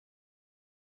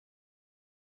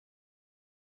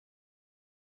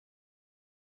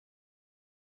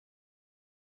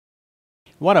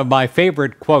One of my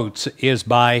favorite quotes is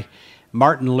by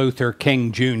Martin Luther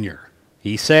King Jr.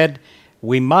 He said,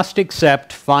 "We must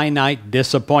accept finite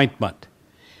disappointment,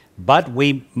 but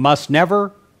we must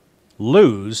never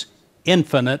lose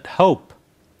infinite hope."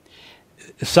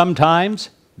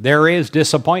 Sometimes there is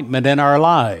disappointment in our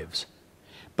lives,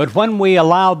 but when we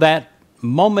allow that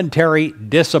momentary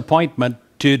disappointment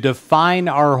to define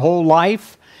our whole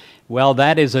life, well,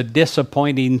 that is a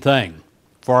disappointing thing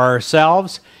for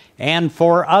ourselves and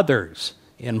for others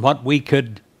in what we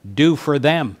could do for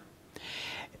them.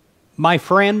 My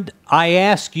friend, I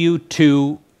ask you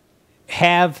to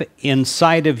have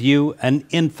inside of you an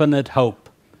infinite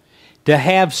hope, to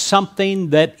have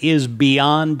something that is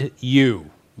beyond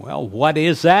you. Well, what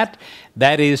is that?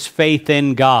 That is faith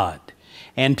in God,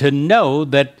 and to know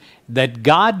that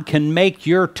God can make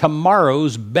your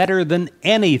tomorrows better than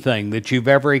anything that you've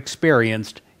ever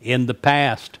experienced in the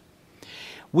past.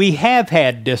 We have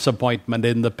had disappointment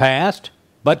in the past,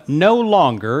 but no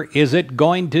longer is it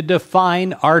going to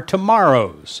define our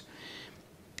tomorrows.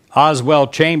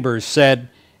 Oswald Chambers said,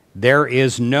 "There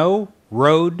is no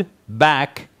road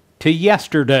back to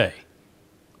yesterday,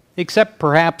 except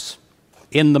perhaps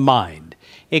in the mind,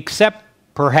 except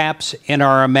perhaps in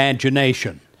our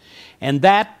imagination." And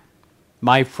that,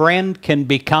 my friend, can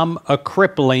become a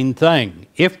crippling thing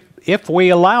if we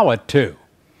allow it to.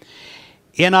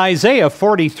 In Isaiah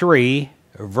 43,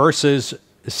 verses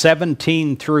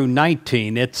 17 through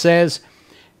 19, it says,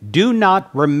 "Do not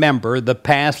remember the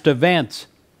past events.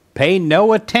 Pay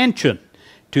no attention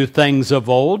to things of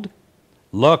old.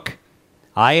 Look,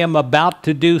 I am about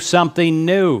to do something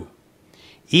new.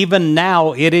 Even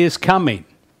now it is coming.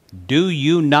 Do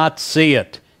you not see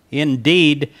it?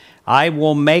 Indeed, I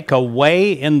will make a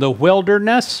way in the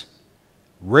wilderness,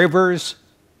 rivers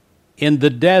in the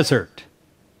desert."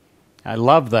 I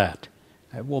love that.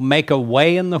 "I will make a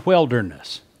way in the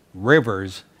wilderness,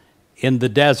 rivers in the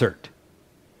desert."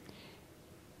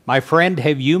 My friend,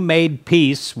 have you made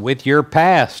peace with your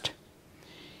past?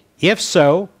 If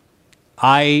so,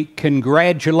 I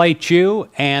congratulate you,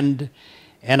 and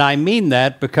I mean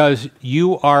that because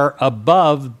you are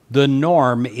above the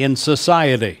norm in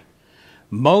society.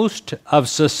 Most of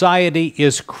society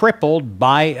is crippled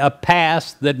by a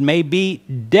past that may be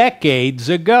decades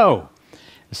ago.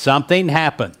 Something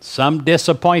happened, some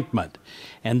disappointment,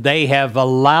 and they have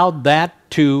allowed that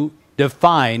to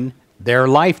define their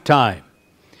lifetime.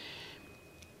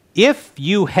 If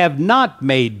you have not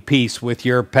made peace with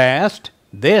your past,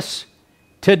 this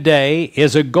today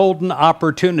is a golden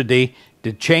opportunity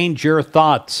to change your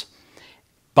thoughts.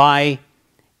 By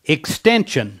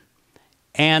extension,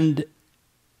 and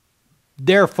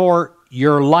therefore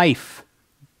your life,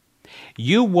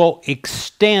 you will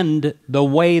extend the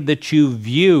way that you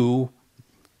view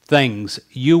things.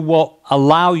 You will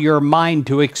allow your mind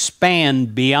to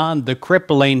expand beyond the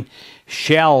crippling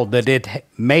shell that it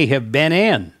may have been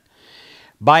in.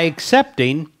 By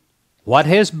accepting what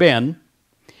has been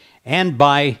and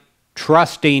by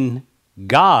trusting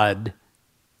God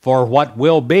for what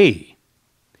will be.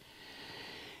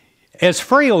 As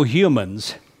frail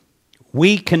humans,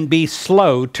 we can be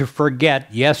slow to forget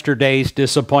yesterday's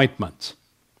disappointments.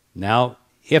 Now,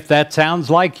 if that sounds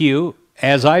like you,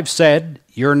 as I've said,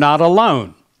 you're not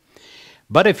alone.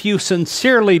 But if you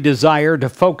sincerely desire to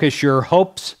focus your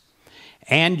hopes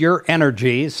and your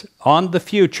energies on the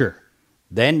future,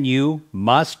 then you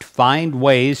must find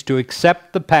ways to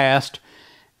accept the past,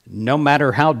 no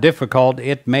matter how difficult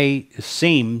it may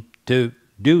seem to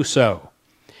do so.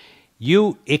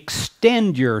 You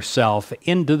extend yourself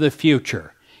into the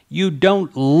future. You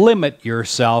don't limit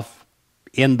yourself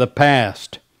in the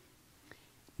past.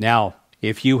 Now,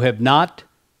 if you have not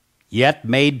yet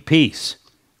made peace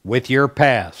with your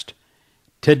past,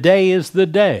 today is the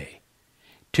day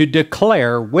to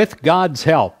declare, with God's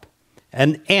help,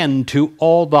 an end to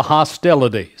all the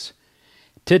hostilities,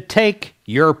 to take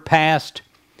your past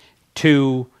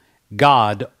to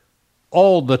God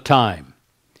all the time,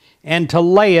 and to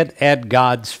lay it at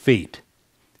God's feet,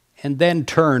 and then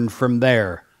turn from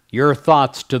there your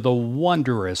thoughts to the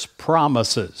wondrous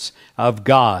promises of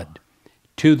God,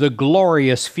 to the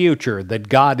glorious future that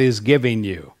God is giving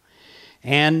you.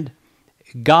 And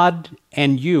God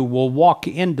and you will walk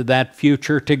into that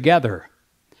future together,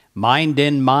 mind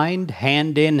in mind,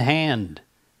 hand in hand.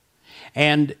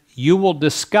 And you will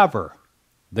discover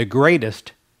the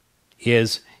greatest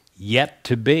is yet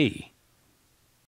to be.